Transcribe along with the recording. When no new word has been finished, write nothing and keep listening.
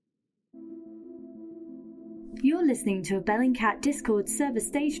You're listening to a Bellingcat Discord server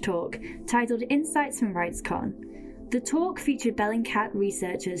stage talk titled Insights from RightsCon. The talk featured Bellingcat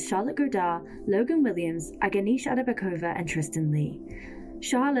researchers Charlotte Godard, Logan Williams, Aganesh Adabakova, and Tristan Lee.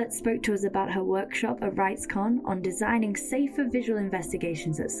 Charlotte spoke to us about her workshop at RightsCon on designing safer visual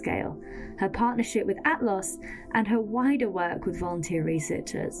investigations at scale, her partnership with Atlas, and her wider work with volunteer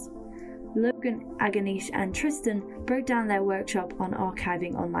researchers. Logan, Aganesh, and Tristan broke down their workshop on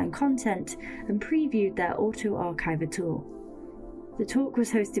archiving online content and previewed their auto-archiver tool. The talk was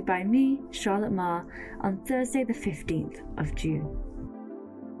hosted by me, Charlotte Marr, on Thursday the 15th of June.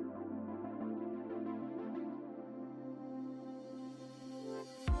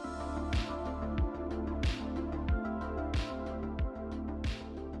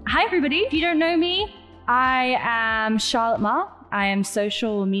 Hi everybody, if you don't know me, I am Charlotte Marr. I am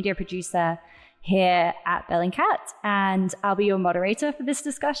social media producer here at Bellingcat, and I'll be your moderator for this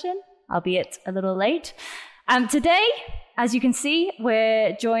discussion, albeit a little late. Today, as you can see,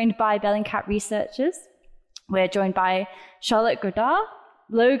 we're joined by Bellingcat researchers. We're joined by Charlotte Godard,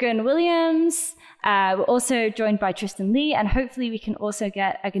 Logan Williams. We're also joined by Tristan Lee, and hopefully we can also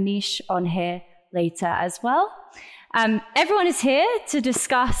get Aganesh on here later as well. Everyone is here to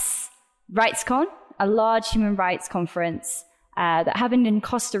discuss RightsCon, a large human rights conference that happened in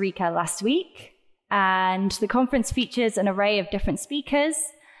Costa Rica last week. And the conference features an array of different speakers,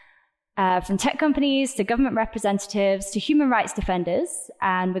 from tech companies to government representatives to human rights defenders,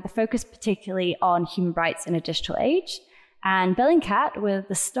 and with a focus particularly on human rights in a digital age. And Bellingcat were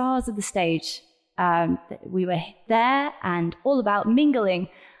the stars of the stage. We were there and all about mingling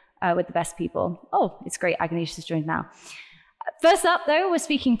with the best people. Oh, it's great. Aganesh has joined now. First up, though, we're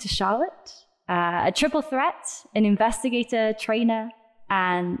speaking to Charlotte, a triple threat, an investigator, trainer,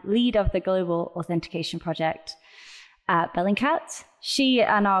 and lead of the Global Authentication Project at Bellingcat. She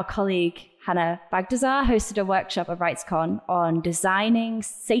and our colleague, Hannah Bagdazar, hosted a workshop at RightsCon on designing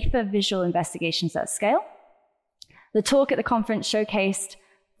safer visual investigations at scale. The talk at the conference showcased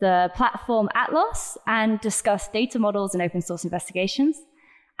the platform Atlas and discussed data models and open source investigations.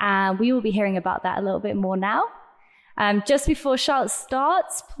 And we will be hearing about that a little bit more now. Just before Charlotte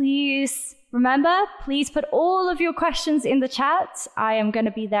starts, please put all of your questions in the chat. I am going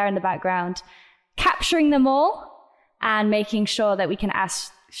to be there in the background, capturing them all and making sure that we can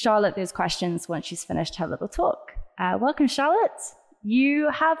ask Charlotte those questions once she's finished her little talk. Welcome, Charlotte.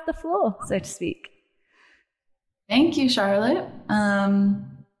 You have the floor, so to speak. Thank you, Charlotte.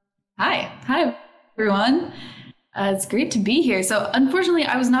 Hi, everyone. It's great to be here. So unfortunately,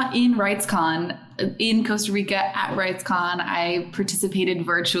 I was not in RightsCon in Costa Rica at RightsCon. I participated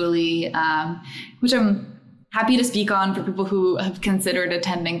virtually, which I'm happy to speak on for people who have considered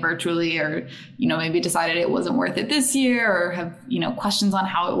attending virtually or, maybe decided it wasn't worth it this year or have, questions on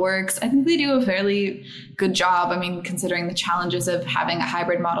how it works. I think they do a fairly good job. I mean, considering the challenges of having a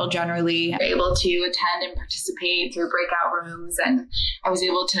hybrid model generally, I'm able to attend and participate through breakout rooms. And I was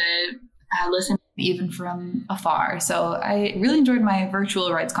able to listen even from afar. So I really enjoyed my virtual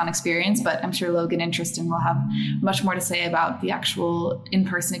RightsCon experience, but I'm sure Logan and Tristan will have much more to say about the actual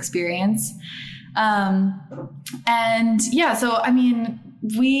in-person experience.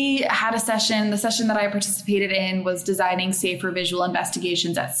 We had a session. The session that I participated in was designing safer visual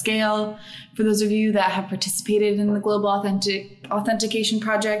investigations at scale. For those of you that have participated in the Global Authentication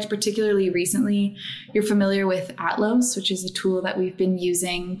Project, particularly recently, you're familiar with Atlas, which is a tool that we've been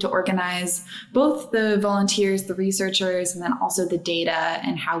using to organize both the volunteers, the researchers, and then also the data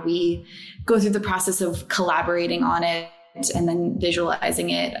and how we go through the process of collaborating on it and then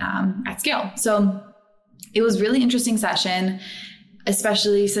visualizing it at scale. So it was a really interesting session,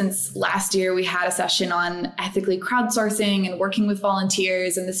 especially since last year we had a session on ethically crowdsourcing and working with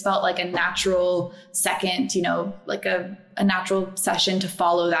volunteers. And this felt like a natural second, like a natural session to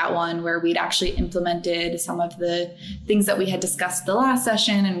follow that one where we'd actually implemented some of the things that we had discussed the last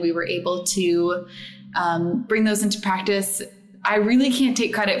session and we were able to bring those into practice. I really can't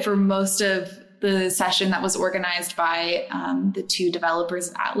take credit for most of the session that was organized by the two developers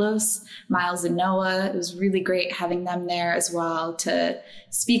of Atlas, Miles and Noah. It was really great having them there as well to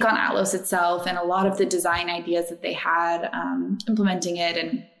speak on Atlas itself and a lot of the design ideas that they had implementing it.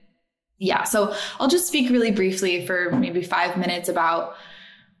 And yeah, so I'll just speak really briefly for maybe 5 minutes about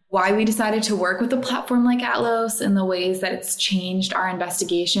why we decided to work with a platform like Atlas and the ways that it's changed our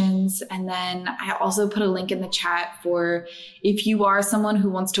investigations. And then I also put a link in the chat for if you are someone who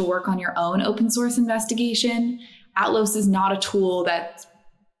wants to work on your own open source investigation, Atlas is not a tool that,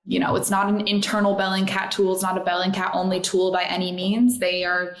 it's not an internal Bellingcat tool. It's not a Bellingcat only tool by any means. They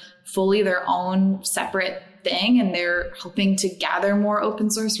are fully their own separate thing, and they're hoping to gather more open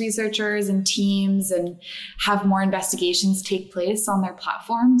source researchers and teams and have more investigations take place on their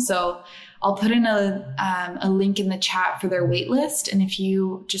platform. So I'll put in a link in the chat for their waitlist. And if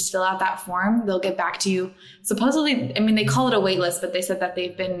you just fill out that form, they'll get back to you. Supposedly, I mean, they call it a waitlist, but they said that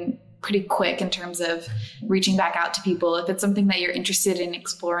they've been pretty quick in terms of reaching back out to people. If it's something that you're interested in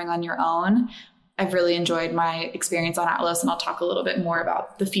exploring on your own, I've really enjoyed my experience on Atlas, and I'll talk a little bit more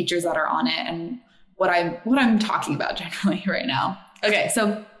about the features that are on it and what I'm talking about generally right now. Okay,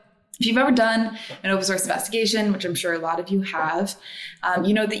 so if you've ever done an open source investigation, which I'm sure a lot of you have,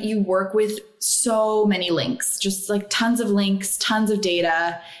 you know that you work with so many links, just like tons of links, tons of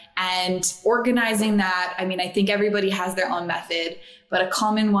data, and organizing that. I mean, I think everybody has their own method, but a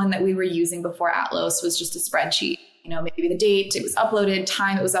common one that we were using before Atlas was just a spreadsheet. You know, maybe the date it was uploaded,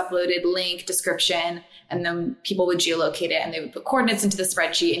 time it was uploaded, link, description, and then people would geolocate it and they would put coordinates into the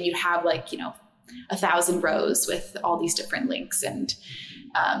spreadsheet, and you'd have 1,000 rows with all these different links and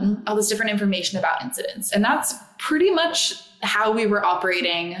all this different information about incidents. And that's pretty much how we were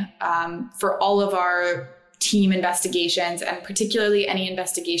operating for all of our team investigations, and particularly any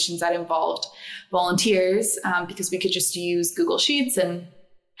investigations that involved volunteers, because we could just use Google Sheets and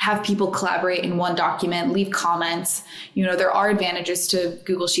have people collaborate in one document, leave comments. You know, there are advantages to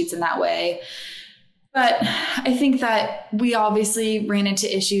Google Sheets in that way. But I think that we obviously ran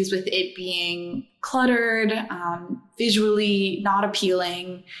into issues with it being cluttered, visually not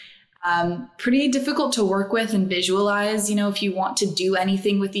appealing, pretty difficult to work with and visualize. You know, if you want to do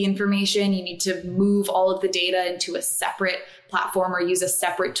anything with the information, you need to move all of the data into a separate platform or use a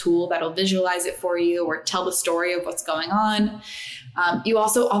separate tool that'll visualize it for you or tell the story of what's going on. You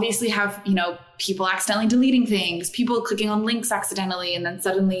also obviously have, people accidentally deleting things, people clicking on links accidentally, and then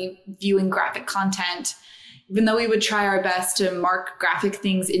suddenly viewing graphic content. Even though we would try our best to mark graphic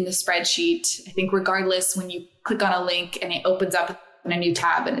things in the spreadsheet, I think regardless, when you click on a link and it opens up in a new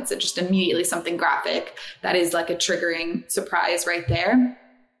tab and it's just immediately something graphic, that is like a triggering surprise right there.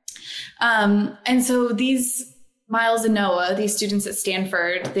 And so these Miles and Noah, these students at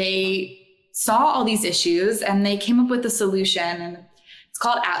Stanford, they saw all these issues and they came up with a solution, and it's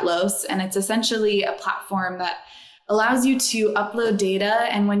called Atlas. And it's essentially a platform that allows you to upload data.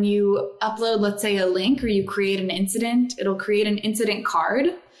 And when you upload, let's say, a link or you create an incident, it'll create an incident card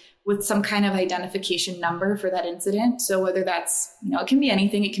with some kind of identification number for that incident. So whether that's, it can be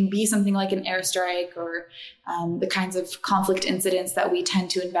anything. It can be something like an airstrike or the kinds of conflict incidents that we tend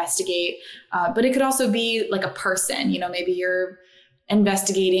to investigate. But it could also be like a person, maybe you're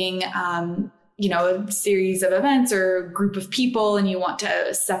investigating, a series of events or a group of people, and you want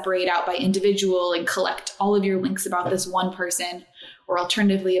to separate out by individual and collect all of your links about this one person, or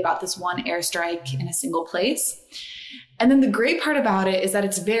alternatively about this one airstrike in a single place. And then the great part about it is that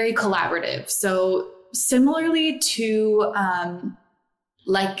it's very collaborative. So similarly to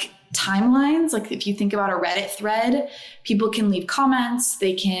like timelines, like if you think about a Reddit thread, people can leave comments,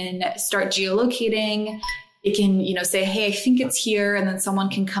 they can start geolocating. It can, say, hey, I think it's here. And then someone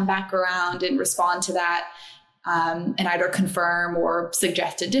can come back around and respond to that and either confirm or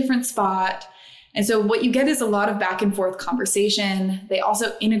suggest a different spot. And so what you get is a lot of back and forth conversation. They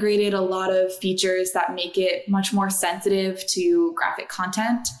also integrated a lot of features that make it much more sensitive to graphic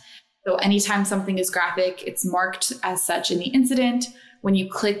content. So anytime something is graphic, it's marked as such in the incident. When you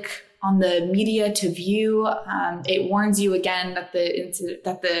click on the media to view, it warns you again that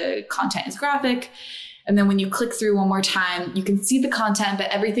the content is graphic. And then when you click through one more time, you can see the content, but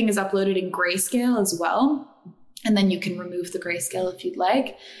everything is uploaded in grayscale as well. And then you can remove the grayscale if you'd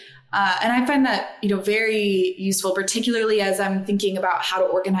like. And I find that, very useful, particularly as I'm thinking about how to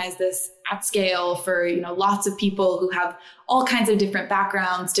organize this at scale for, lots of people who have all kinds of different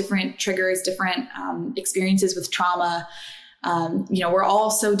backgrounds, different triggers, different experiences with trauma. We're all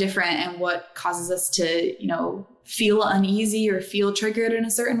so different, and what causes us to, feel uneasy or feel triggered in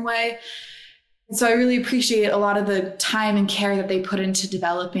a certain way. So I really appreciate a lot of the time and care that they put into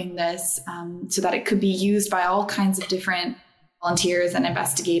developing this so that it could be used by all kinds of different volunteers and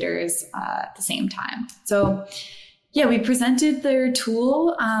investigators at the same time. So yeah, we presented their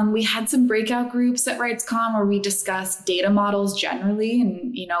tool. We had some breakout groups at RightsCon where we discussed data models generally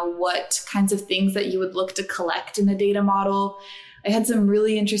and, what kinds of things that you would look to collect in a data model. I had some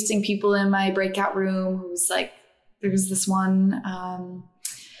really interesting people in my breakout room who was like, there was this one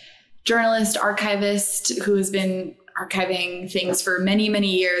journalist, archivist who has been archiving things for many,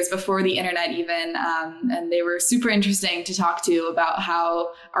 many years before the internet even. And they were super interesting to talk to about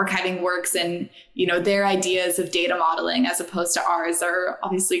how archiving works and, their ideas of data modeling as opposed to ours are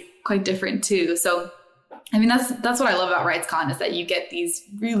obviously quite different too. So I mean, that's what I love about RightsCon is that you get these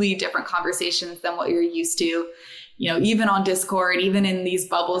really different conversations than what you're used to, even on Discord, even in these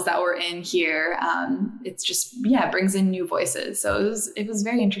bubbles that we're in here. It's just, it brings in new voices. So it was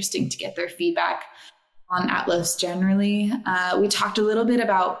very interesting to get their feedback on Atlas generally. We talked a little bit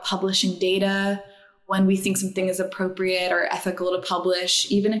about publishing data, when we think something is appropriate or ethical to publish,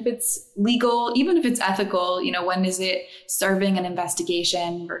 even if it's legal, even if it's ethical, when is it serving an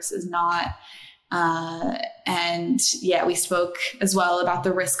investigation versus not? We spoke as well about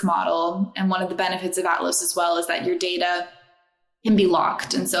the risk model. And one of the benefits of Atlas as well is that your data can be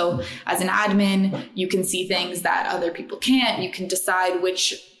locked. And so as an admin, you can see things that other people can't. You can decide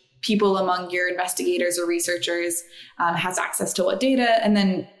which people among your investigators or researchers has access to what data. And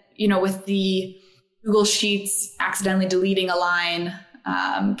then, with the Google Sheets accidentally deleting a line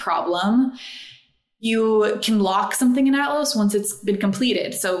problem, you can lock something in Atlas once it's been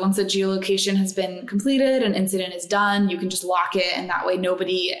completed. So once a geolocation has been completed, an incident is done, you can just lock it. And that way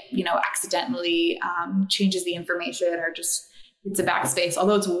nobody, accidentally changes the information or just hits a backspace.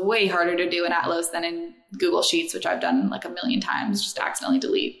 Although it's way harder to do in Atlas than in Google Sheets, which I've done like a million times, just to accidentally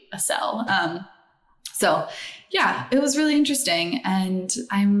delete a cell. It was really interesting. And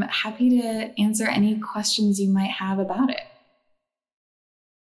I'm happy to answer any questions you might have about it.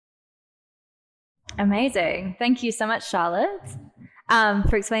 Amazing. Thank you so much, Charlotte,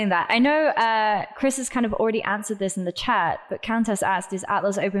 for explaining that. I know Chris has kind of already answered this in the chat, but Countess asked, is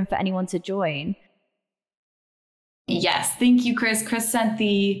Atlas open for anyone to join? Yes. Thank you, Chris. Chris sent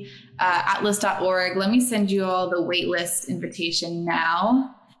the atlas.org. Let me send you all the waitlist invitation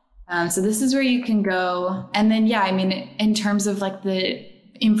now. So this is where you can go. And then, in terms of like the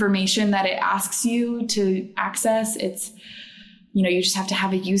information that it asks you to access, it's, you just have to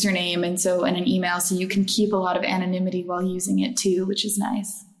have a username and an email, so you can keep a lot of anonymity while using it too, which is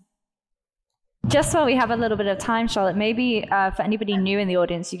nice. Just while we have a little bit of time, Charlotte, maybe for anybody new in the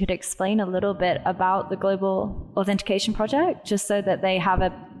audience, you could explain a little bit about the Global Authentication Project, just so that they have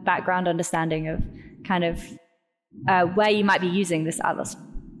a background understanding of kind of where you might be using this Atlas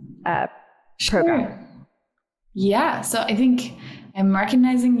program. Sure. Yeah, so I think I'm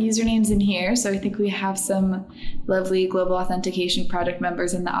recognizing usernames in here. So I think we have some lovely Global Authentication Project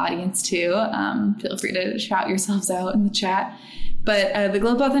members in the audience too. Feel free to shout yourselves out in the chat. But the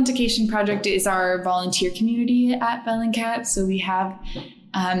Global Authentication Project is our volunteer community at Bellingcat. So we have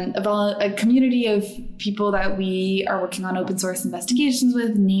a community of people that we are working on open source investigations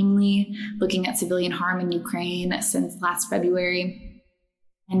with, namely looking at civilian harm in Ukraine since last February,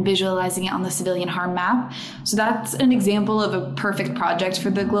 and visualizing it on the civilian harm map. So that's an example of a perfect project for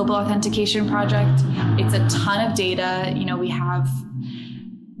the Global Authentication Project. It's a ton of data. We have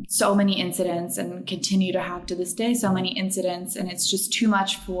so many incidents and continue to have to this day so many incidents, and it's just too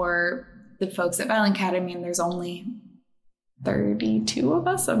much for the folks at Bellingcat. I mean, there's only 32 of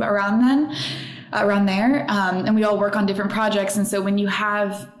us around there. And we all work on different projects. And so when you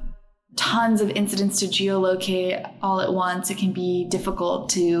have tons of incidents to geolocate all at once, it can be difficult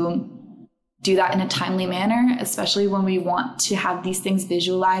to do that in a timely manner, especially when we want to have these things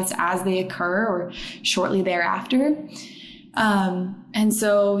visualized as they occur or shortly thereafter.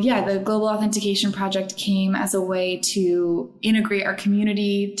 The Global Authentication Project came as a way to integrate our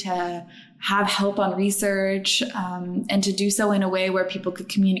community, to have help on research, and to do so in a way where people could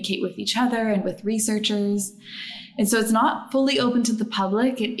communicate with each other and with researchers. And so it's not fully open to the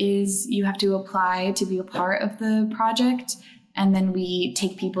public. You have to apply to be a part of the project. And then we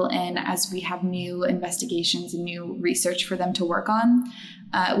take people in as we have new investigations and new research for them to work on.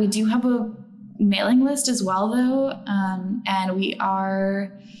 We do have a mailing list as well, though. And we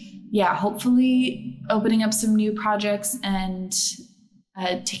are, hopefully opening up some new projects and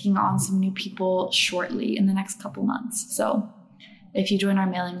taking on some new people shortly in the next couple months. So if you join our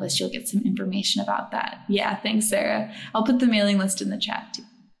mailing list, you'll get some information about that. Yeah, thanks, Sarah. I'll put the mailing list in the chat too.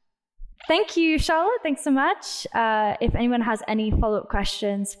 Thank you, Charlotte. Thanks so much. If anyone has any follow-up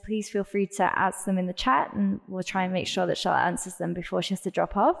questions, please feel free to ask them in the chat, and we'll try and make sure that Charlotte answers them before she has to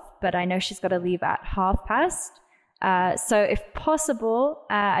drop off. But I know she's got to leave at past. So if possible,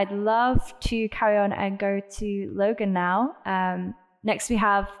 I'd love to carry on and go to Logan now. Next, we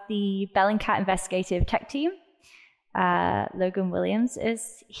have the Bellingcat Investigative Tech Team. Logan Williams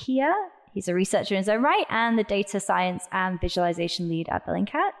is here. He's a researcher in his own right and the data science and visualization lead at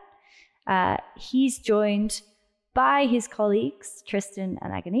Bellingcat. He's joined by his colleagues, Tristan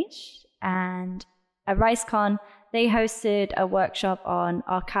and Aganish. And at RightsCon, they hosted a workshop on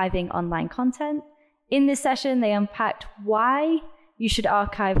archiving online content. In this session, they unpacked why you should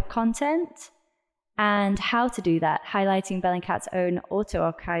archive content and how to do that, highlighting Bellingcat's own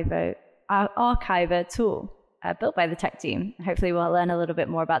archiver tool built by the tech team. Hopefully we'll learn a little bit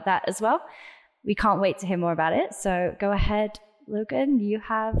more about that as well. We can't wait to hear more about it. So go ahead, Logan, you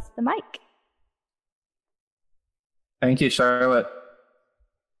have the mic. Thank you, Charlotte.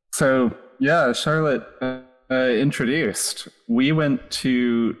 So yeah, Charlotte introduced. We went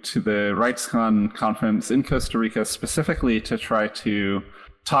to the RightsCon conference in Costa Rica specifically to try to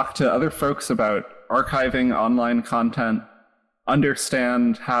talk to other folks about archiving online content,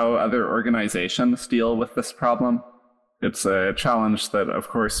 understand how other organizations deal with this problem. It's a challenge that, of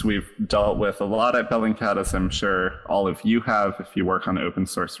course, we've dealt with a lot at Bellingcat, as I'm sure all of you have. If you work on open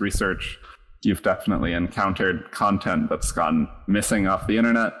source research, you've definitely encountered content that's gone missing off the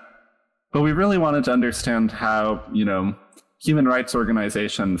internet. But we really wanted to understand how, human rights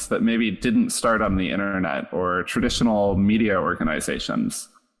organizations that maybe didn't start on the internet or traditional media organizations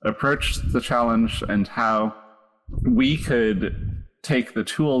approached the challenge, and how we could take the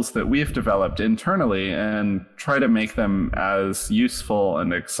tools that we've developed internally and try to make them as useful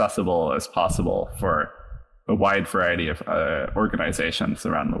and accessible as possible for a wide variety of organizations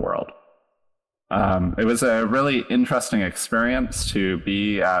around the world. It was a really interesting experience to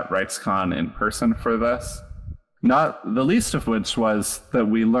be at RightsCon in person for this. Not the least of which was that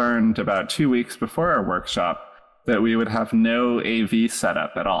we learned about 2 weeks before our workshop that we would have no AV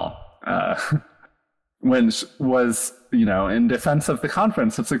setup at all. Which was, in defense of the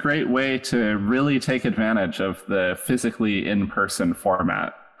conference, it's a great way to really take advantage of the physically in-person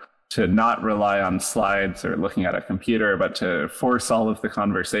format, to not rely on slides or looking at a computer, but to force all of the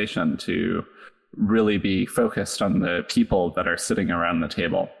conversation to really be focused on the people that are sitting around the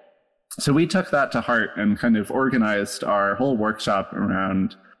table. So we took that to heart and kind of organized our whole workshop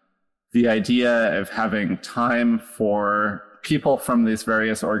around the idea of having time for people from these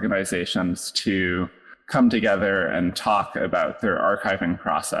various organizations to come together and talk about their archiving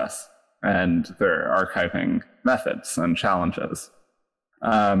process and their archiving methods and challenges.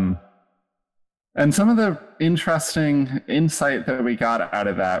 And some of the interesting insight that we got out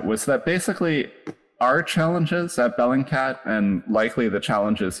of that was that basically our challenges at Bellingcat, and likely the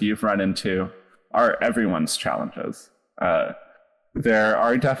challenges you've run into, are everyone's challenges. There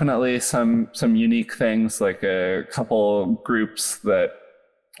are definitely some unique things, like a couple groups that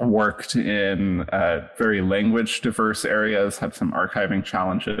worked in very language diverse areas have some archiving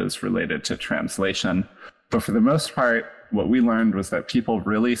challenges related to translation. But for the most part, what we learned was that people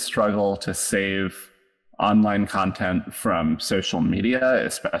really struggle to save online content from social media,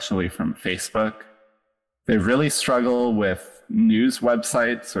 especially from Facebook. They really struggle with news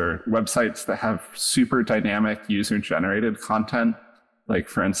websites or websites that have super dynamic user-generated content, like,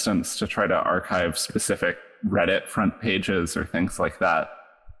 for instance, to try to archive specific Reddit front pages or things like that.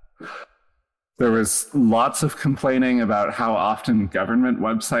 There was lots of complaining about how often government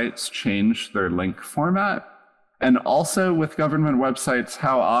websites change their link format. And also with government websites,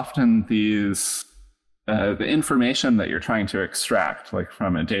 how often these the information that you're trying to extract, like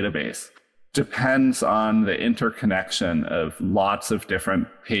from a database, depends on the interconnection of lots of different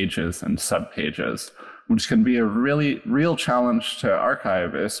pages and subpages, which can be a really real challenge to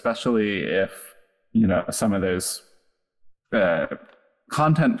archive, especially if, some of those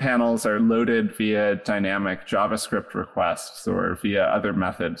content panels are loaded via dynamic JavaScript requests or via other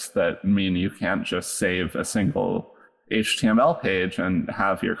methods that mean you can't just save a single HTML page and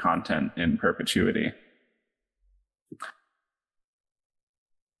have your content in perpetuity.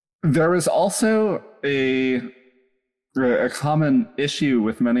 There was also a common issue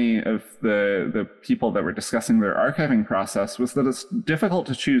with many of the people that were discussing their archiving process was that it's difficult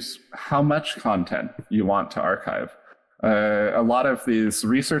to choose how much content you want to archive. A lot of these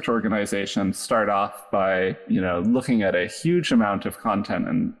research organizations start off by, looking at a huge amount of content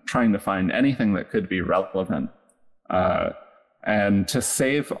and trying to find anything that could be relevant. And to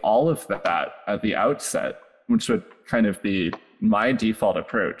save all of that at the outset, which would kind of be my default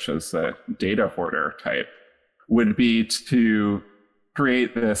approach as a data hoarder type, would be to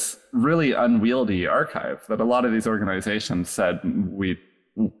create this really unwieldy archive that a lot of these organizations said we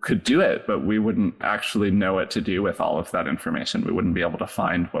could do it, but we wouldn't actually know what to do with all of that information. We wouldn't be able to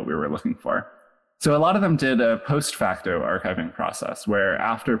find what we were looking for. So a lot of them did a post facto archiving process where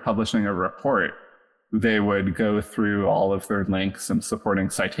after publishing a report, they would go through all of their links and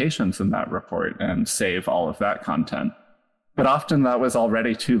supporting citations in that report and save all of that content. But often that was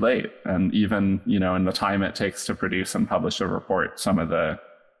already too late. And even, in the time it takes to produce and publish a report, some of the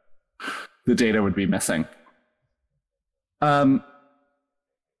data would be missing.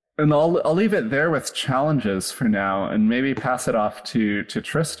 And I'll leave it there with challenges for now, and maybe pass it off to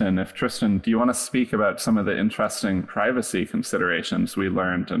Tristan. If Tristan, do you want to speak about some of the interesting privacy considerations we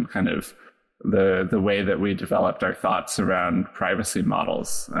learned and kind of the way that we developed our thoughts around privacy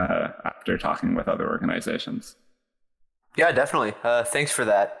models after talking with other organizations? Yeah, definitely. Thanks for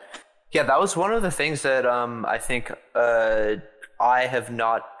that. Yeah, that was one of the things that I think I have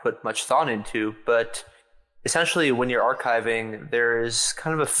not put much thought into, but essentially when you're archiving, there's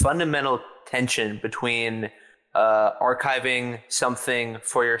kind of a fundamental tension between archiving something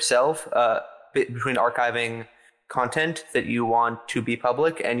for yourself, between archiving content that you want to be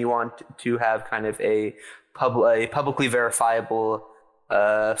public and you want to have kind of a publicly verifiable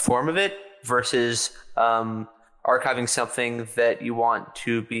form of it, versus archiving something that you want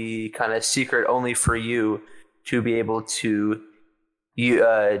to be kind of secret only for you to be able to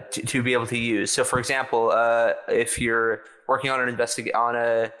use. So, for example, if you're working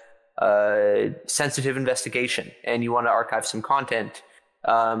on a sensitive investigation and you want to archive some content,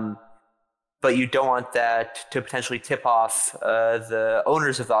 but you don't want that to potentially tip off the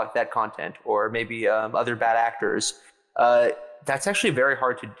owners of that content, or maybe other bad actors, that's actually very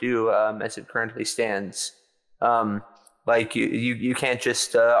hard to do as it currently stands. Like you can't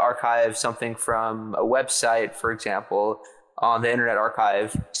just archive something from a website, for example, on the Internet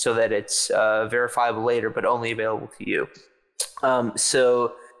Archive so that it's verifiable later, but only available to you.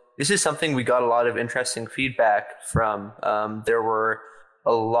 So this is something we got a lot of interesting feedback from. There were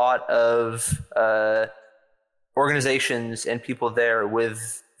a lot of organizations and people there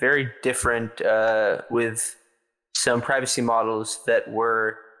with very different, with some privacy models that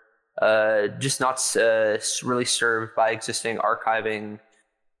were just not really served by existing archiving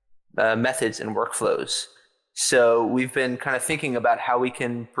methods and workflows. So we've been kind of thinking about how we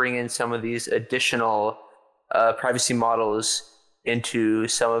can bring in some of these additional privacy models into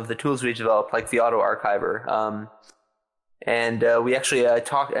some of the tools we developed, like the auto archiver. And we actually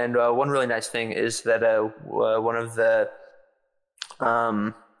talked, and one really nice thing is that one of the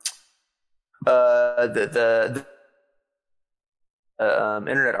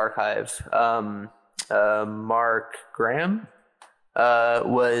Internet Archive, Mark Graham,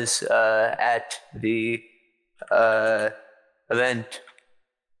 was at the event,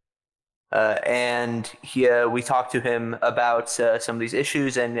 and we talked to him about some of these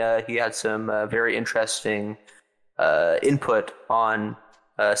issues, and he had some very interesting input on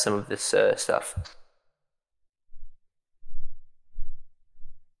some of this stuff.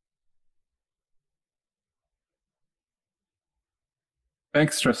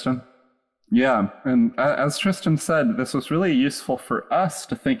 Thanks, Tristan. Yeah, and as Tristan said, this was really useful for us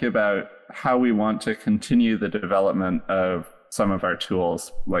to think about how we want to continue the development of some of our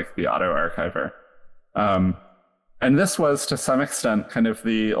tools, like the auto archiver. And this was, to some extent, kind of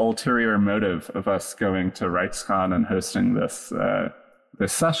the ulterior motive of us going to RightsCon and hosting this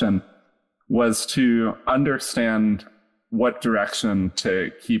session, was to understand what direction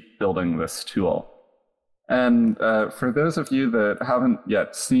to keep building this tool. And for those of you that haven't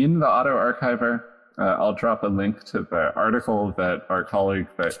yet seen the auto archiver, I'll drop a link to the article that our colleague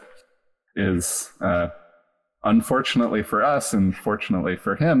that is, unfortunately for us and fortunately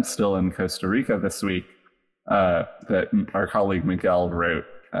for him, still in Costa Rica this week, that our colleague Miguel wrote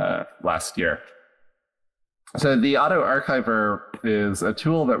last year. So the auto archiver is a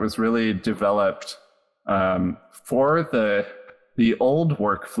tool that was really developed for the old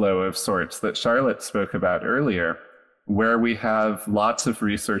workflow of sorts that Charlotte spoke about earlier, where we have lots of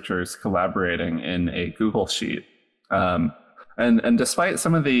researchers collaborating in a Google Sheet. And despite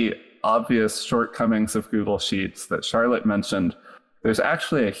some of the obvious shortcomings of Google Sheets that Charlotte mentioned, there's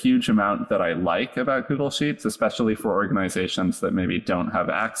actually a huge amount that I like about Google Sheets, especially for organizations that maybe don't have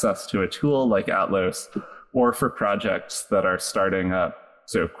access to a tool like Atlas, or for projects that are starting up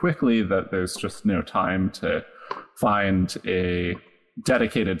so quickly that there's just no time to find a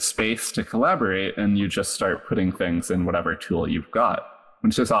dedicated space to collaborate, and you just start putting things in whatever tool you've got,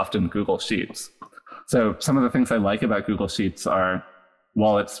 which is often Google Sheets. So some of the things I like about Google Sheets are,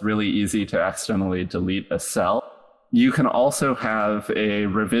 while it's really easy to accidentally delete a cell, you can also have a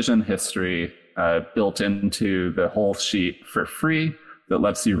revision history built into the whole sheet for free that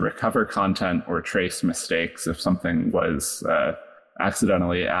lets you recover content or trace mistakes if something was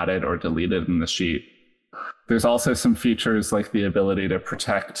accidentally added or deleted in the sheet. There's also some features like the ability to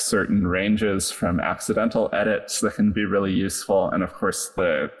protect certain ranges from accidental edits that can be really useful. And of course,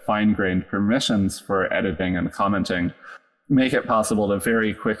 the fine-grained permissions for editing and commenting make it possible to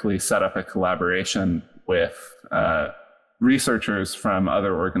very quickly set up a collaboration with researchers from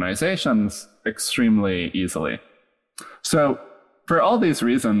other organizations extremely easily. So for all these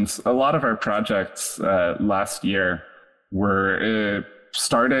reasons, a lot of our projects last year were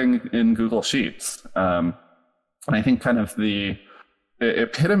starting in Google Sheets. And I think kind of the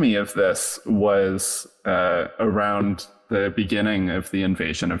epitome of this was around the beginning of the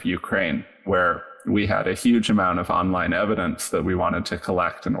invasion of Ukraine, where we had a huge amount of online evidence that we wanted to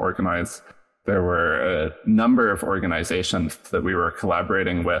collect and organize. There were a number of organizations that we were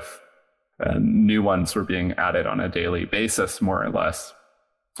collaborating with. New ones were being added on a daily basis, more or less.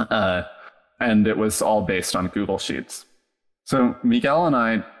 And it was all based on Google Sheets. So Miguel and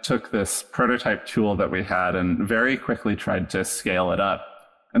I took this prototype tool that we had and very quickly tried to scale it up.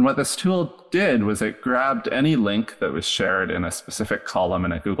 And what this tool did was it grabbed any link that was shared in a specific column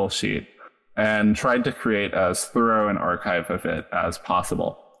in a Google Sheet and tried to create as thorough an archive of it as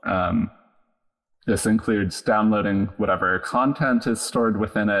possible. This includes downloading whatever content is stored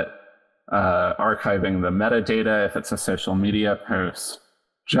within it, archiving the metadata if it's a social media post,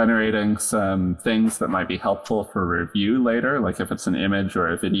 generating some things that might be helpful for review later, like if it's an image or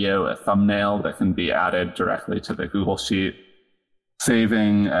a video, a thumbnail that can be added directly to the Google Sheet,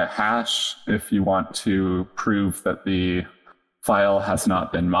 saving a hash if you want to prove that the file has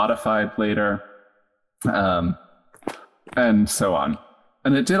not been modified later, and so on.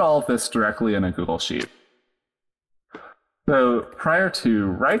 And it did all of this directly in a Google Sheet. So prior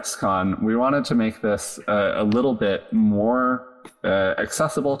to RightsCon, we wanted to make this a little bit more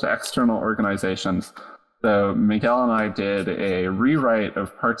accessible to external organizations. So Miguel and I did a rewrite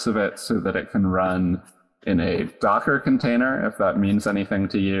of parts of it so that it can run in a Docker container, if that means anything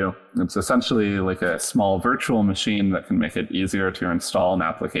to you. It's essentially like a small virtual machine that can make it easier to install an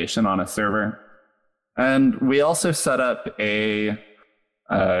application on a server. And we also set up a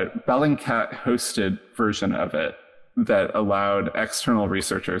Bellingcat hosted version of it that allowed external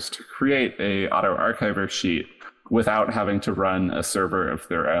researchers to create a auto archiver sheet without having to run a server of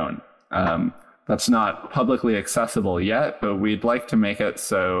their own. That's not publicly accessible yet, but we'd like to make it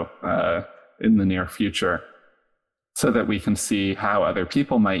so in the near future so that we can see how other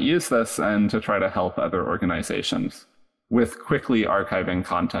people might use this and to try to help other organizations with quickly archiving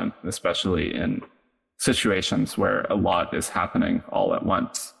content, especially in situations where a lot is happening all at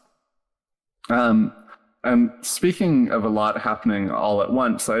once. And speaking of a lot happening all at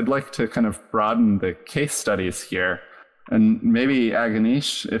once, I'd like to kind of broaden the case studies here. And maybe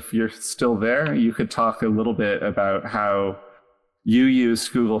Agnieszka, if you're still there, you could talk a little bit about how you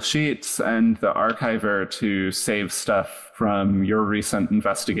used Google Sheets and the archiver to save stuff from your recent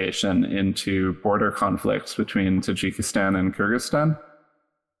investigation into border conflicts between Tajikistan and Kyrgyzstan.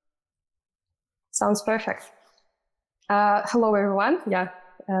 Sounds perfect. Hello, everyone. Yeah,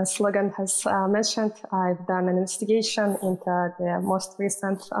 as Logan has mentioned, I've done an investigation into the most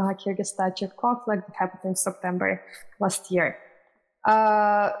recent Kyrgyz-Tajik conflict that happened in September last year.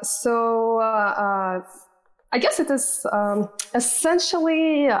 I guess it is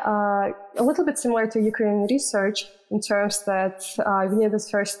essentially a little bit similar to Ukrainian research in terms that we needed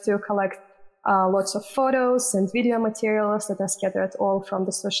first to collect lots of photos and video materials that are scattered all from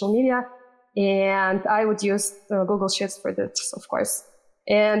the social media. And I would use Google Sheets for this, of course.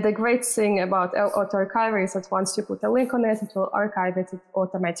 And the great thing about auto-archiver is that once you put a link on it, it will archive it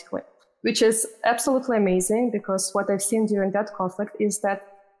automatically, which is absolutely amazing because what I've seen during that conflict is that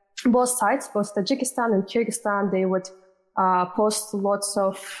both sides, both Tajikistan and Kyrgyzstan, they would post lots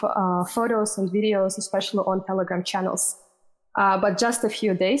of photos and videos, especially on Telegram channels. But just a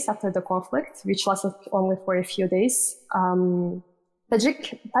few days after the conflict, which lasted only for a few days,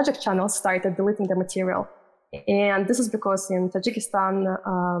 Tajik channels started deleting the material. And this is because in Tajikistan,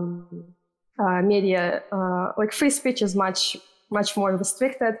 media, like free speech is much more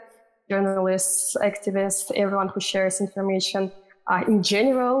restricted. Journalists, activists, everyone who shares information in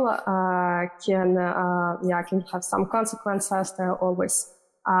general can have some consequences. There are always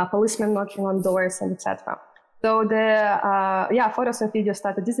policemen knocking on doors and etc. So the photos and videos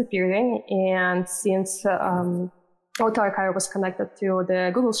started disappearing, and since auto-archive was connected to the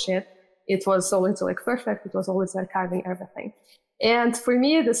Google Sheet, it was always like perfect. It was always archiving everything. And for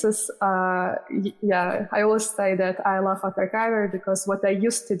me, this is, I always say that I love auto-archiver because what I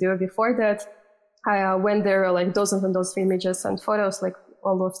used to do before that, when there were like dozens and dozens of images and photos, like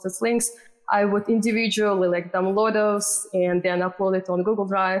all of those links, I would individually like download those and then upload it on Google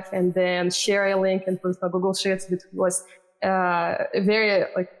Drive and then share a link and put it on Google Sheets, which was very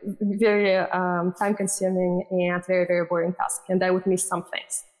time consuming and very, very boring task. And I would miss some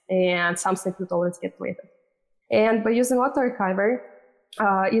things and some things would always get deleted. And by using auto-archiver,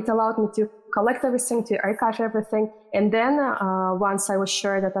 it allowed me to collect everything, to archive everything. And then once I was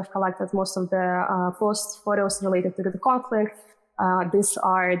sure that I've collected most of the posts, photos related to the conflict, These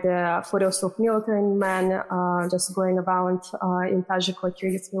are the photos of military men just going around in Tajik or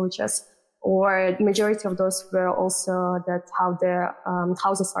Kyrgyz villages. Or the majority of those were also that how the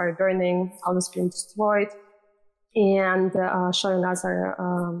houses are burning, houses being destroyed, and showing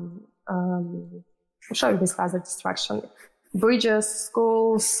this other destruction. Bridges,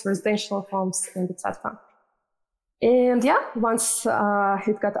 schools, residential homes, and etc. And yeah, once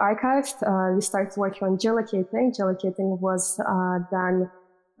it got archived, we started working on geolocating. Geolocating was done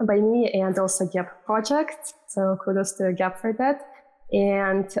by me and also GAP project. So kudos to GAP for that.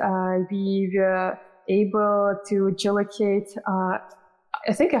 And we were able to geolocate,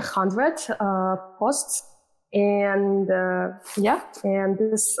 I think, 100 posts. And and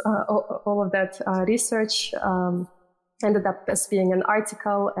this all of that research ended up as being an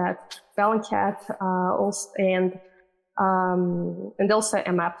article at Bellingcat, and also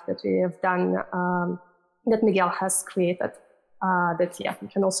a map that we have done that Miguel has created. You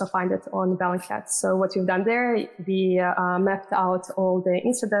can also find it on Bellingcat. So what we've done there, we mapped out all the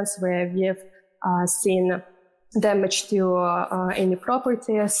incidents where we have seen damage to any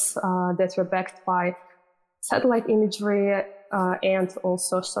properties that were backed by satellite imagery and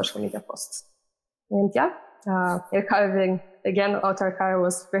also social media posts. And archiving, again, auto-archive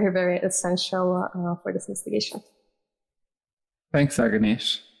was very, very essential for this investigation. Thanks,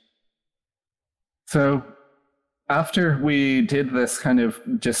 Aganish. So after we did this kind of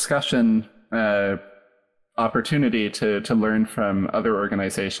discussion opportunity to learn from other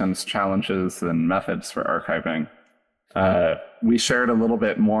organizations' challenges and methods for archiving, we shared a little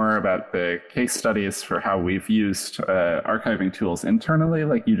bit more about the case studies for how we've used archiving tools internally,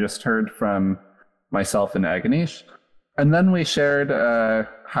 like you just heard from myself and Aganish. And then we shared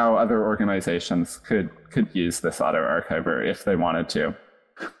how other organizations could use this auto archiver if they wanted to.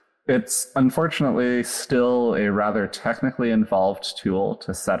 It's unfortunately still a rather technically involved tool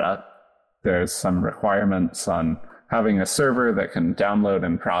to set up. There's some requirements on having a server that can download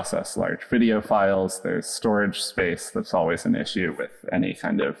and process large video files. There's storage space that's always an issue with any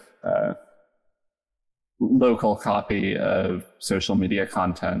kind of local copy of social media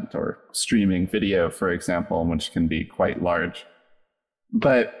content or streaming video, for example, which can be quite large.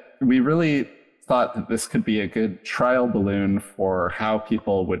 But we really thought that this could be a good trial balloon for how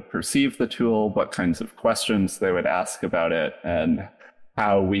people would perceive the tool, what kinds of questions they would ask about it, and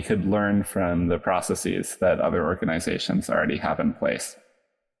how we could learn from the processes that other organizations already have in place.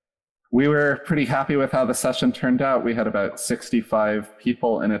 We were pretty happy with how the session turned out. We had about 65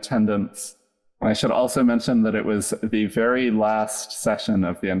 people in attendance. I should also mention that it was the very last session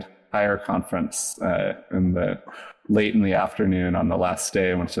of the entire conference late in the afternoon on the last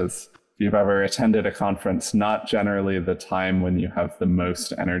day, which is, if you've ever attended a conference, not generally the time when you have the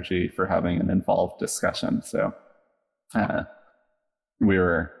most energy for having an involved discussion. So we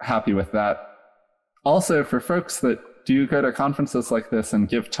were happy with that. Also, for folks that do go to conferences like this and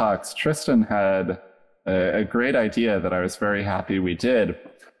give talks, Tristan had a great idea that I was very happy we did,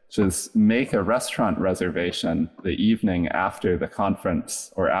 which is make a restaurant reservation the evening after the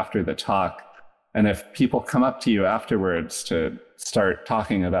conference or after the talk. And if people come up to you afterwards to start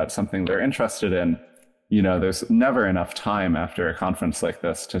talking about something they're interested in, there's never enough time after a conference like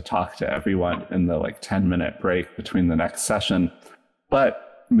this to talk to everyone in the 10-minute break between the next session.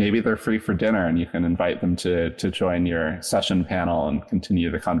 But maybe they're free for dinner and you can invite them to join your session panel and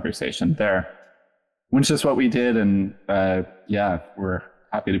continue the conversation there, which is what we did. And we're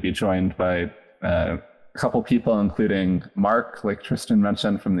happy to be joined by a couple people, including Mark, like Tristan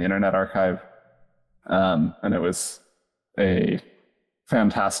mentioned, from the Internet Archive. And it was a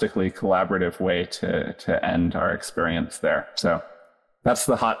fantastically collaborative way to end our experience there. So that's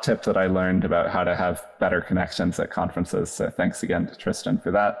the hot tip that I learned about how to have better connections at conferences. So thanks again to Tristan for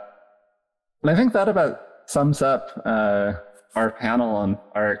that. And I think that about sums up our panel and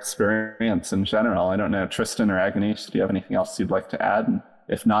our experience in general. I don't know, Tristan or Aganish, do you have anything else you'd like to add? And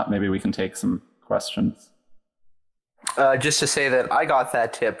if not, maybe we can take some questions. Just to say that I got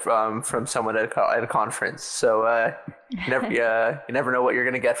that tip from someone at a conference. So you never know what you're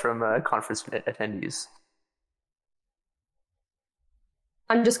going to get from conference attendees.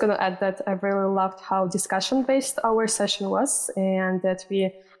 I'm just going to add that I really loved how discussion-based our session was, and that we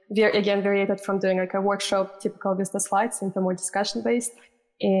again variated from doing a workshop, typical business slides, into more discussion-based.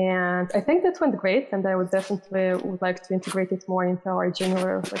 And I think that went great, and I would like to integrate it more into our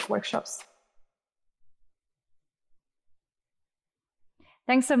January workshops.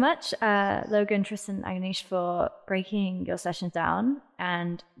 Thanks so much, Logan, Tristan, Agnieszka, for breaking your session down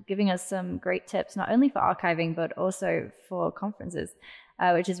and giving us some great tips, not only for archiving, but also for conferences,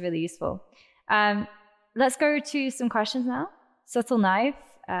 which is really useful. Let's go to some questions now. Subtle Knife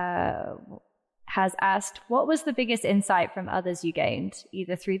has asked, what was the biggest insight from others you gained,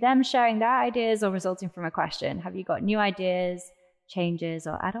 either through them sharing their ideas or resulting from a question? Have you got new ideas, changes,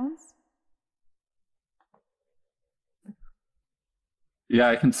 or add-ons? Yeah,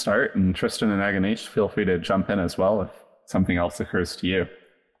 I can start, and Tristan and Agnieszka, feel free to jump in as well if something else occurs to you.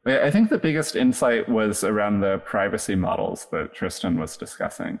 I think the biggest insight was around the privacy models that Tristan was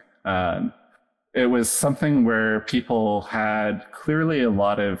discussing. It was something where people had clearly a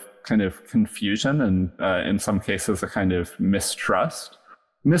lot of kind of confusion and in some cases a kind of mistrust.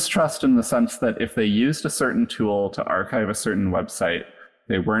 Mistrust in the sense that if they used a certain tool to archive a certain website,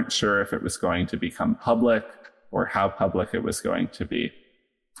 they weren't sure if it was going to become public or how public it was going to be.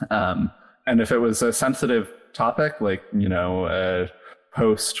 And if it was a sensitive topic, like, a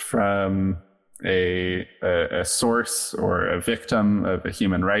post from a source or a victim of a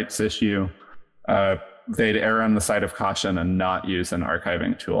human rights issue, they'd err on the side of caution and not use an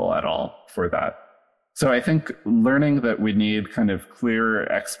archiving tool at all for that. So I think learning that we need kind of clear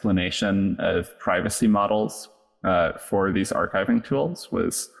explanation of privacy models for these archiving tools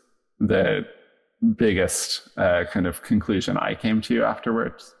was the biggest kind of conclusion I came to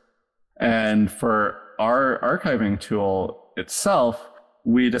afterwards. And for our archiving tool itself,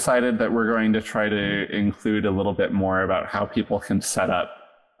 we decided that we're going to try to include a little bit more about how people can set up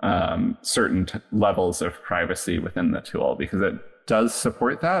certain levels of privacy within the tool, because it does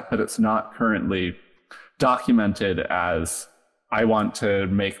support that, but it's not currently documented as, I want to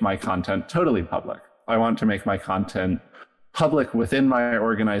make my content totally public. I want to make my content public within my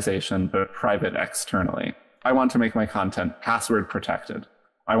organization, but private externally. I want to make my content password protected.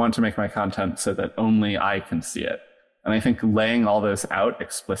 I want to make my content so that only I can see it. And I think laying all this out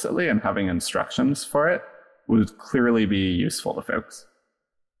explicitly and having instructions for it would clearly be useful to folks.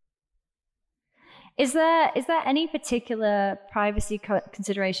 Is there any particular privacy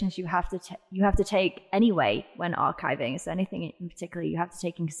considerations you have to take anyway when archiving? Is there anything in particular you have to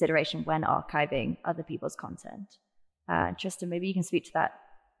take in consideration when archiving other people's content? Tristan, maybe you can speak to that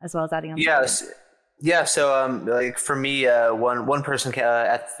as well as adding on. Yes. Yeah. So, like for me, one person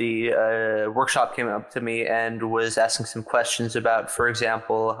at the workshop came up to me and was asking some questions about, for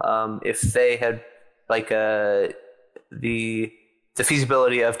example, if they had like the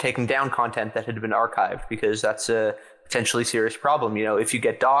feasibility of taking down content that had been archived, because that's a potentially serious problem. If you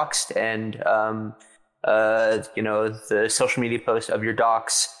get doxxed and the social media post of your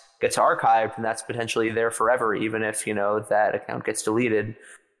dox gets archived, and that's potentially there forever, even if that account gets deleted.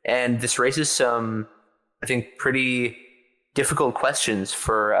 And this raises some, I think, pretty difficult questions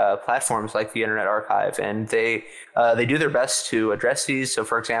for platforms like the Internet Archive, and they do their best to address these. So,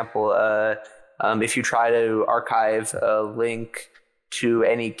 for example, if you try to archive a link to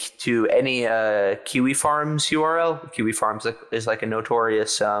any Kiwi Farms URL, Kiwi Farms is like a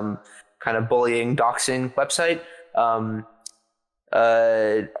notorious kind of bullying, doxing website.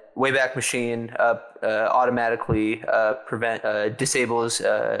 Wayback Machine automatically disables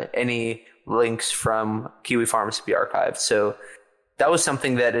any links from Kiwi Farms to be archived. So that was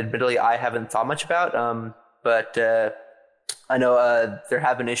something that admittedly I haven't thought much about, but I know there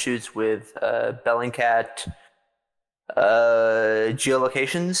have been issues with Bellingcat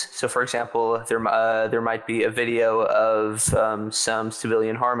geolocations. So, for example, there might be a video of some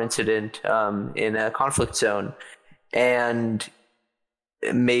civilian harm incident in a conflict zone, and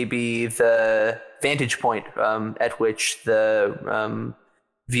maybe the vantage point at which the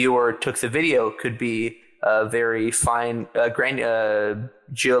viewer took the video could be very fine,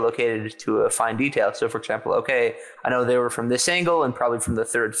 geolocated to a fine detail. So, for example, okay, I know they were from this angle and probably from the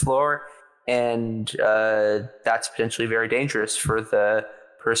third floor, and that's potentially very dangerous for the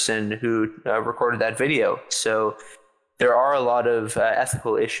person who recorded that video. So there are a lot of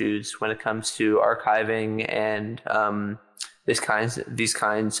ethical issues when it comes to archiving and these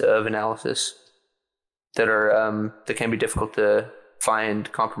kinds of analysis that can be difficult to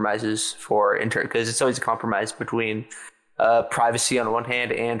find compromises for, because it's always a compromise between privacy on one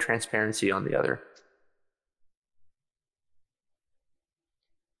hand and transparency on the other.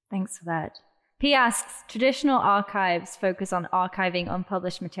 Thanks for that. P asks, traditional archives focus on archiving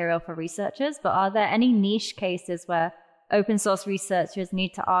unpublished material for researchers, but are there any niche cases where open source researchers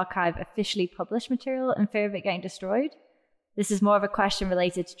need to archive officially published material in fear of it getting destroyed? This is more of a question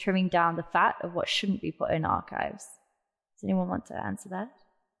related to trimming down the fat of what shouldn't be put in archives. Does anyone want to answer that?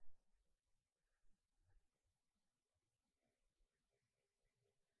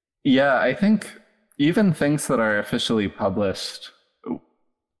 Yeah, I think even things that are officially published,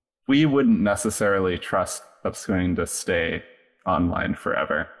 we wouldn't necessarily trust that's going to stay online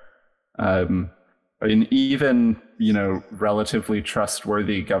forever. I mean, even, relatively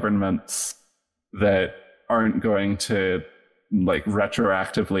trustworthy governments that aren't going to like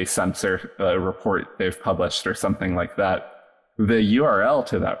retroactively censor a report they've published or something like that, the URL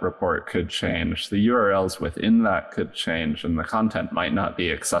to that report could change. The URLs within that could change, and the content might not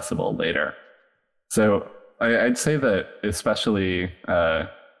be accessible later. So I'd say that especially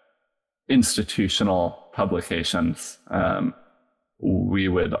institutional publications, we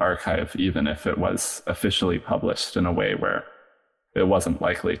would archive even if it was officially published in a way where it wasn't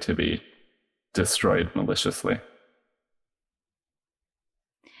likely to be destroyed maliciously.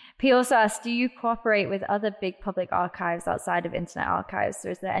 P also asked, do you cooperate with other big public archives outside of Internet Archives? Or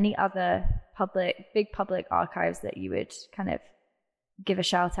is there any other big public archives that you would kind of give a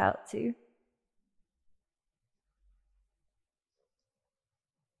shout out to?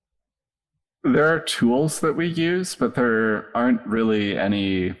 There are tools that we use, but there aren't really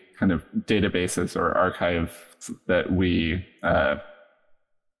any kind of databases or archives that we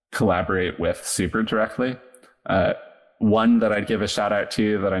collaborate with super directly. One that I'd give a shout out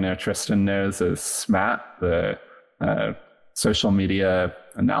to that I know Tristan knows is SMAT, the social media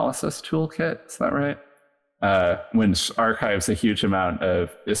analysis toolkit. Is that right? Which archives a huge amount of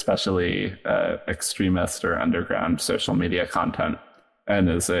especially extremist or underground social media content, and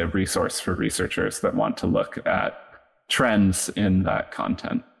is a resource for researchers that want to look at trends in that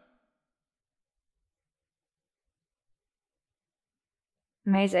content.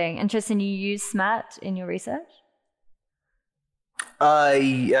 Amazing. Interesting. You use SMAT in your research?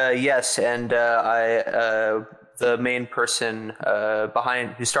 Yes, and the main person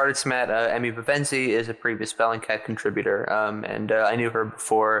who started SMAT, Emmy Bavenzi, is a previous Bellingcat contributor, and I knew her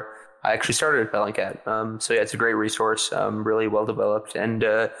before I actually started at Bellingcat. So yeah, it's a great resource, really well developed, and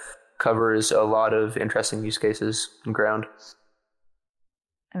covers a lot of interesting use cases on ground.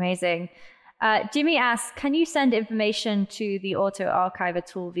 Amazing. Jimmy asks, can you send information to the auto archiver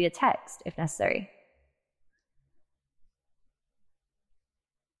tool via text if necessary?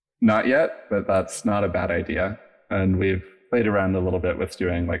 Not yet, but that's not a bad idea. And we've played around a little bit with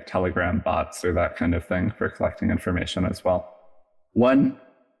doing like Telegram bots or that kind of thing for collecting information as well. One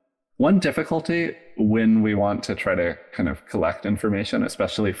difficulty when we want to try to kind of collect information,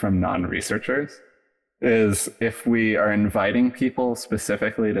 especially from non-researchers, is if we are inviting people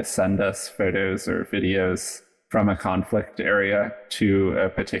specifically to send us photos or videos from a conflict area to a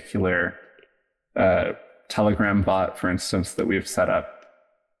particular Telegram bot, for instance, that we've set up,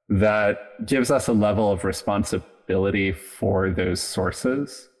 that gives us a level of responsibility for those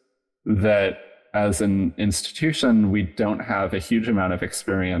sources that as an institution, we don't have a huge amount of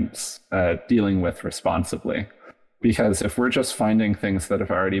experience dealing with responsibly. Because if we're just finding things that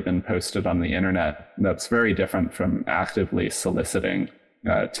have already been posted on the internet, that's very different from actively soliciting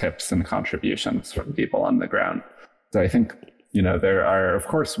tips and contributions from people on the ground. So I think, there are, of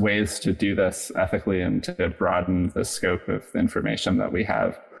course, ways to do this ethically and to broaden the scope of information that we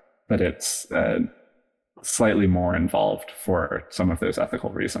have, but it's slightly more involved for some of those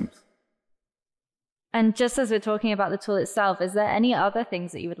ethical reasons. And just as we're talking about the tool itself, is there any other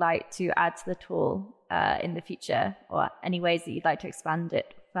things that you would like to add to the tool in the future, or any ways that you'd like to expand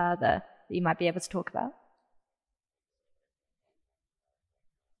it further that you might be able to talk about?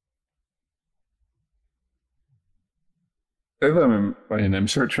 I'm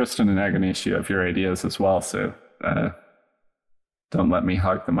sure Tristan and Agnieszka, you have your ideas as well, so don't let me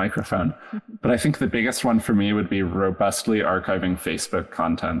hog the microphone. But I think the biggest one for me would be robustly archiving Facebook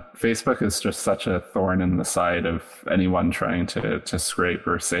content. Facebook is just such a thorn in the side of anyone trying to scrape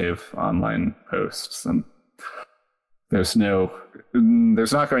or save online posts. And there's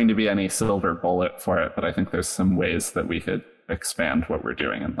not going to be any silver bullet for it, but I think there's some ways that we could expand what we're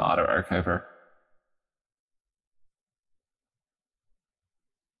doing in the auto archiver.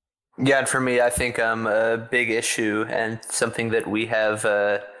 Yeah, and for me, I think a big issue and something that we have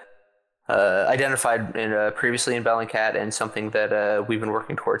identified previously in Bellingcat, and something that we've been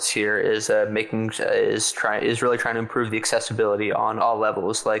working towards here is really trying to improve the accessibility on all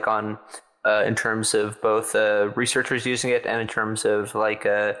levels, like on in terms of both researchers using it and in terms of like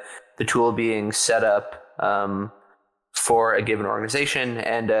the tool being set up for a given organization.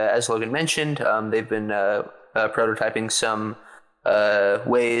 And as Logan mentioned, they've been prototyping some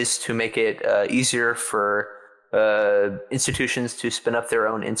ways to make it easier for institutions to spin up their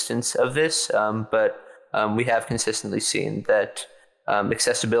own instance of this. But we have consistently seen that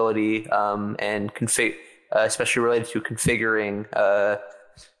accessibility and especially related to configuring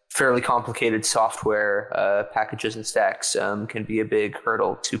fairly complicated software packages and stacks can be a big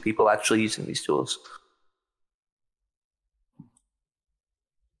hurdle to people actually using these tools.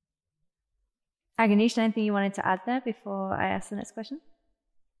 Agnieszka, anything you wanted to add there before I ask the next question?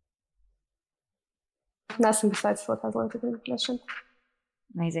 Nothing besides what I'd like to mention.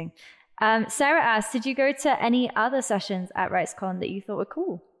 Amazing. Sarah asked, did you go to any other sessions at RightsCon that you thought were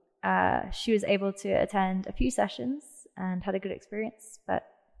cool? She was able to attend a few sessions and had a good experience, but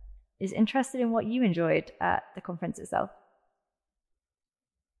is interested in what you enjoyed at the conference itself.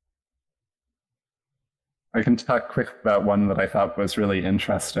 I can talk quick about one that I thought was really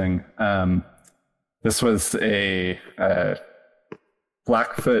interesting. This was a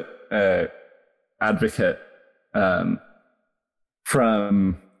Blackfoot advocate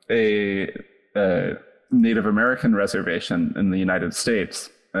from a Native American reservation in the United States.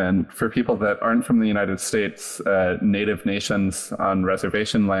 And for people that aren't from the United States, Native nations on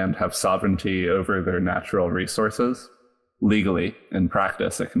reservation land have sovereignty over their natural resources. Legally, in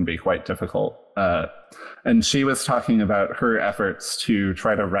practice, it can be quite difficult. And she was talking about her efforts to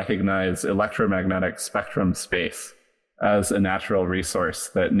try to recognize electromagnetic spectrum space as a natural resource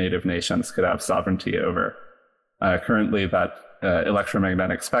that Native nations could have sovereignty over. Currently, that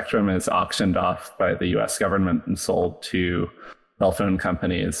electromagnetic spectrum is auctioned off by the US government and sold to cell phone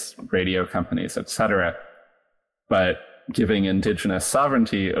companies, radio companies, etc. But giving indigenous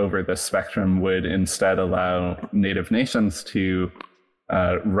sovereignty over this spectrum would instead allow Native nations to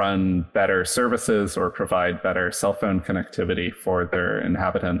run better services or provide better cell phone connectivity for their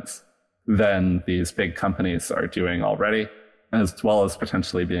inhabitants than these big companies are doing already, as well as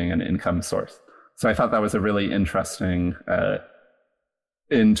potentially being an income source. So I thought that was a really interesting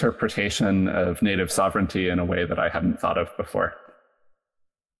interpretation of Native sovereignty in a way that I hadn't thought of before.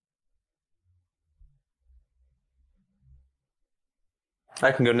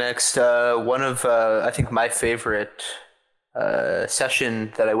 I can go next. One of, I think, my favorite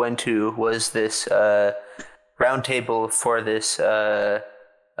session that I went to was this roundtable for this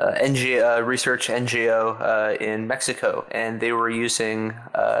NGO, research NGO in Mexico. And they were using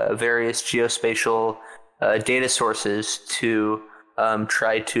various geospatial data sources to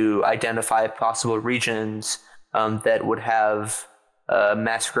try to identify possible regions that would have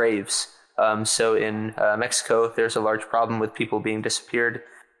mass graves. So in Mexico, there's a large problem with people being disappeared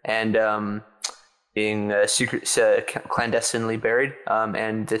and being clandestinely buried.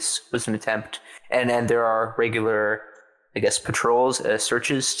 And this was an attempt. And there are regular, I guess, patrols,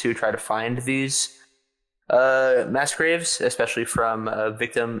 searches to try to find these mass graves, especially from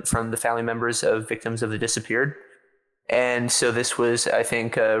the family members of victims of the disappeared. And so this was, I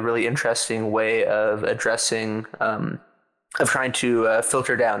think, a really interesting way of addressing of trying to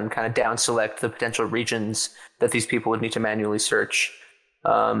filter down and kind of down select the potential regions that these people would need to manually search.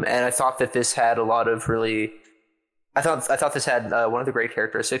 And I thought that this had a lot of really, I thought this had one of the great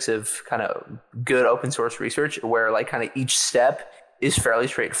characteristics of kind of good open source research, where like kind of each step is fairly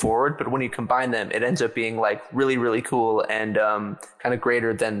straightforward, but when you combine them, it ends up being like really, really cool and kind of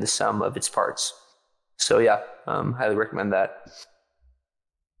greater than the sum of its parts. So yeah, highly recommend that.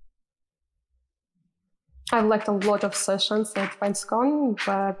 I've liked a lot of sessions at RightsCon,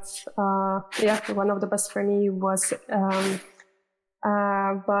 but one of the best for me was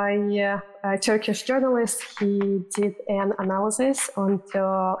by a Turkish journalist. He did an analysis on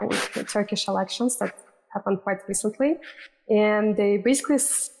the Turkish elections that happened quite recently. And they basically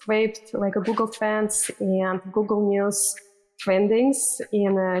scraped like a Google Trends and Google News trendings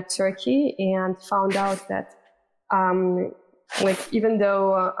in Turkey and found out that even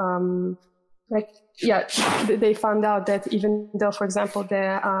though they found out that even though, for example,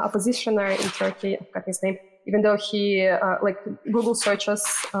 the oppositioner in Turkey, I forgot his name, even though he, Google searches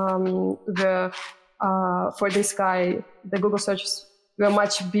for this guy, the Google searches were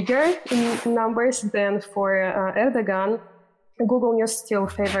much bigger in numbers than for Erdogan, Google News still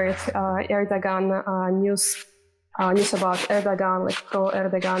favored Erdogan news about Erdogan, like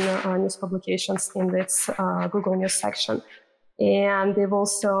pro-Erdogan news publications in its Google News section. And they've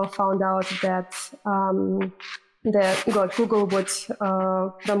also found out that Google would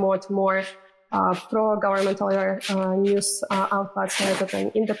promote more pro-governmental news outlets rather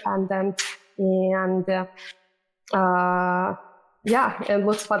than independent. And and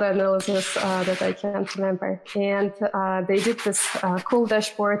lots of other analysis that I can't remember. And they did this cool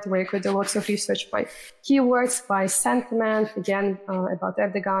dashboard where you could do lots of research by keywords, by sentiment, again, about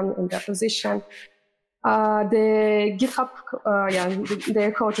Erdogan and the opposition. The GitHub,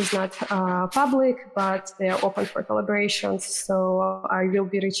 their code is not public, but they are open for collaborations. So I will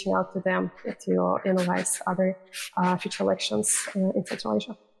be reaching out to them to analyze other future elections in Central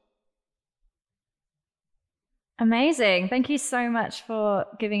Asia. Amazing. Thank you so much for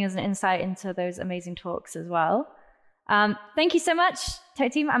giving us an insight into those amazing talks as well. Thank you so much,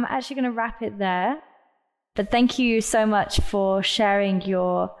 Tech Team. I'm actually going to wrap it there. But thank you so much for sharing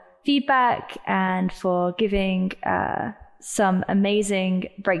your feedback and for giving some amazing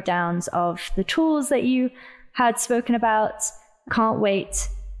breakdowns of the tools that you had spoken about. Can't wait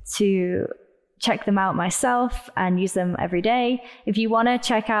to check them out myself and use them every day. If you want to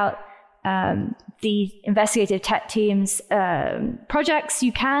check out the investigative tech team's projects,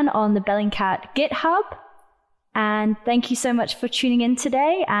 you can on the Bellingcat GitHub. And thank you so much for tuning in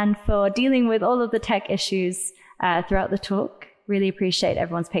today and for dealing with all of the tech issues throughout the talk. Really appreciate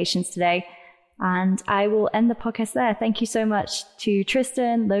everyone's patience today. And I will end the podcast there. Thank you so much to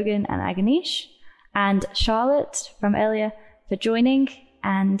Tristan, Logan, and Aganish, and Charlotte from earlier for joining.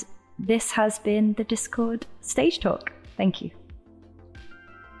 And this has been the Discord Stage Talk. Thank you.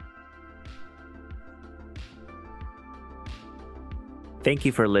 Thank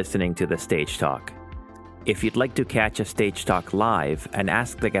you for listening to the Stage Talk. If you'd like to catch a Stage Talk live and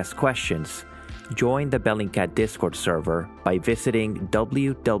ask the guest questions, join the Bellingcat Discord server by visiting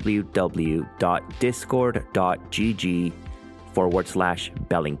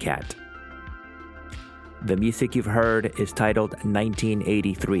www.discord.gg/Bellingcat. The music you've heard is titled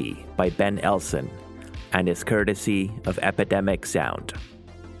 1983 by Ben Elson and is courtesy of Epidemic Sound.